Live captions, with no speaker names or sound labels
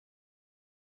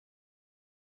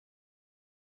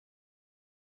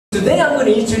Today I'm going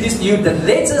to introduce to you the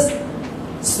latest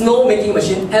snow making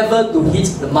machine ever to hit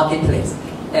the marketplace.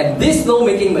 And this snow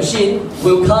making machine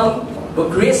will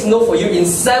create snow for you in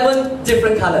 7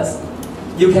 different colors.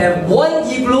 You can have one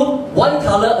igloo, one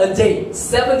color a day,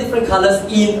 7 different colors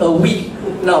in a week.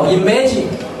 Now imagine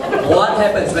what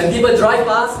happens when people drive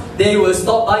past, they will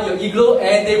stop by your igloo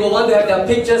and they will want to have their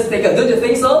pictures taken. Don't you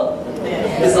think so?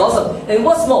 Yeah. It's awesome. And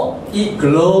what's more, it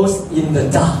glows in the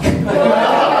dark.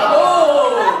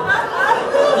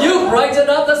 Brighten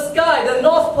up the sky, the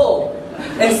North Pole.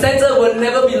 And Santa will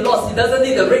never be lost. He doesn't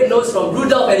need the red nose from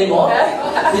Rudolph anymore.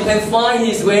 He can find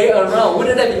his way around.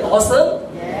 Wouldn't that be awesome?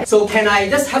 Yeah. So can I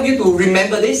just help you to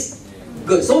remember this?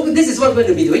 Good. So this is what we're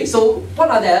going to be doing. So what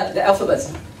are the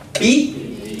alphabets? B,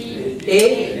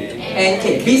 A, and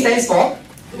K. B stands for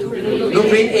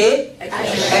blueprint, A,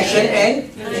 action,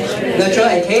 and nurture,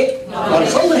 and K.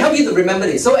 So I'm going to help you to remember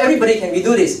this. So everybody can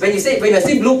do this. When you say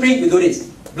blueprint, you do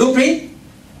this. Blueprint.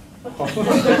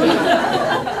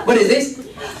 What is this?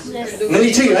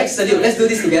 Military, right? Salute. Let's do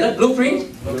this together.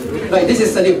 Blueprint. Right, this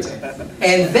is salute.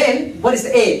 And then, what is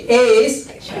A? A is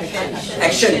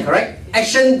action, correct?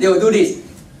 Action, they will do this.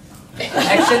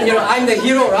 Action hero. I'm the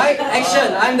hero, right?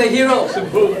 Action, I'm the hero.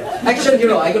 Action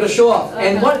hero, I gotta show off.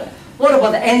 And what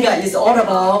about the end guy? It's all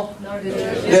about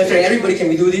nurturing. Everybody can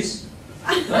we do this?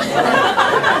 My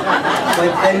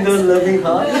tender loving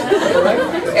heart. Right?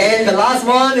 And the last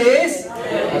one is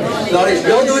Norwich.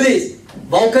 We all do this.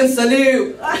 Vulcan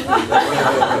salute.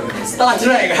 Star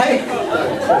Trek, right?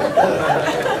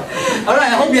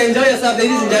 Alright, I hope you enjoy yourself,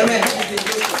 ladies and gentlemen.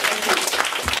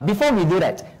 Before we do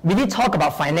that, we did talk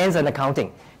about finance and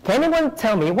accounting. Can anyone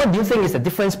tell me what do you think is the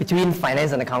difference between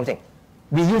finance and accounting?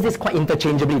 We use this quite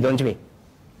interchangeably, don't we?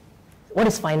 What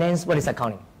is finance? What is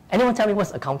accounting? Anyone tell me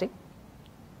what's accounting?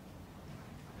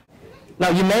 Now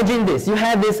imagine this. You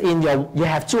have this in you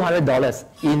have $200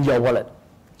 in your wallet.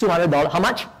 $200. How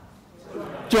much?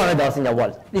 $200 in your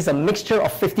wallet. This is a mixture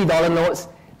of $50 notes,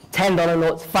 $10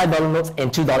 notes, $5 notes,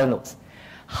 and $2 notes.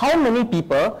 How many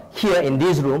people here in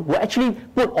this room will actually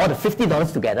put all the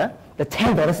 $50 together, the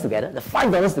 $10 together, the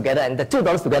 $5 together, and the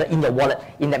 $2 together in your wallet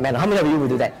in that manner? How many of you will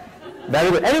do that? Very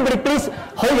good. Everybody please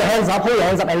hold your hands up,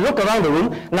 and look around the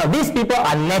room. Now these people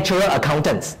are natural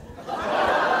accountants.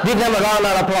 Give them a round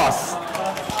of applause.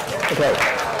 Okay.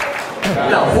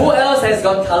 Now, who else has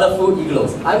got colorful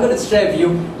igloos? I'm going to share with you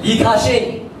Li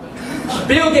Ka-shing,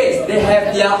 Bill Gates. They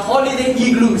have their holiday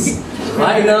igloos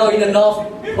right now in the North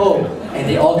Pole, and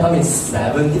they all come in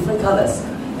 7 different colors.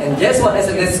 And guess what? As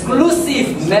an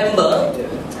exclusive member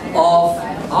of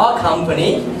our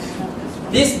company,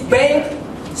 this bank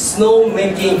snow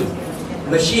making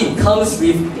machine comes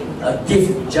with a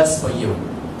gift just for you.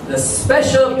 The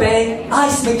special bank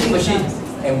ice making machine.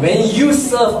 And when you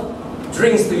serve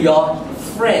drinks to your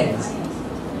friends,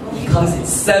 it comes in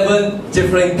 7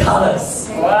 different colors.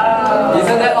 Wow!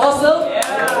 Isn't that awesome?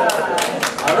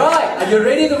 Yeah! Alright, are you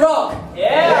ready to rock?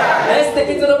 Yeah! Let's take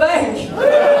it to the bank!